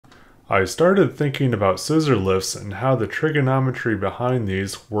I started thinking about scissor lifts and how the trigonometry behind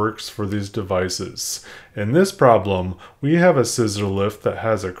these works for these devices. In this problem, we have a scissor lift that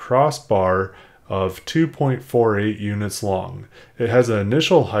has a crossbar of 2.48 units long. It has an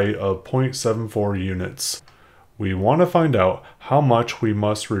initial height of 0.74 units. We want to find out how much we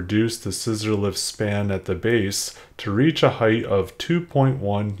must reduce the scissor lift span at the base to reach a height of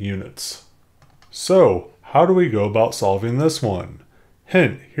 2.1 units. So, how do we go about solving this one?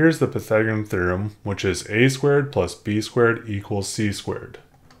 Hint, here's the Pythagorean theorem, which is a squared plus b squared equals c squared.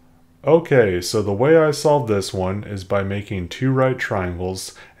 Okay, so the way I solve this one is by making two right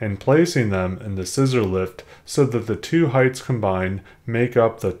triangles and placing them in the scissor lift so that the two heights combined make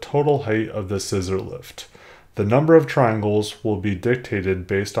up the total height of the scissor lift. The number of triangles will be dictated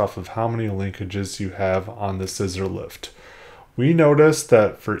based off of how many linkages you have on the scissor lift. We notice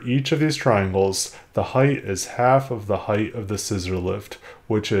that for each of these triangles, the height is half of the height of the scissor lift,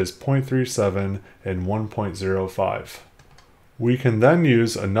 which is 0.37 and 1.05. We can then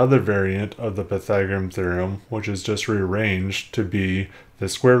use another variant of the Pythagorean theorem, which is just rearranged to be the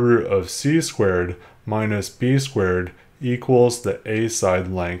square root of c squared minus b squared equals the a side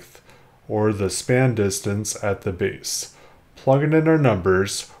length, or the span distance at the base. Plugging in our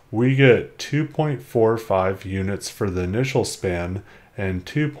numbers, we get 2.45 units for the initial span and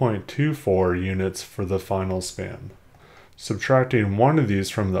 2.24 units for the final span. Subtracting one of these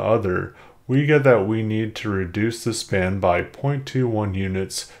from the other, we get that we need to reduce the span by 0.21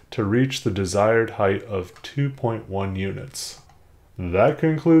 units to reach the desired height of 2.1 units. That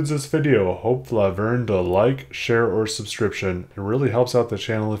concludes this video. Hopefully I've earned a like, share, or subscription. It really helps out the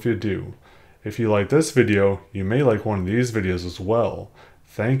channel if you do. If you like this video, you may like one of these videos as well.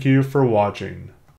 Thank you for watching.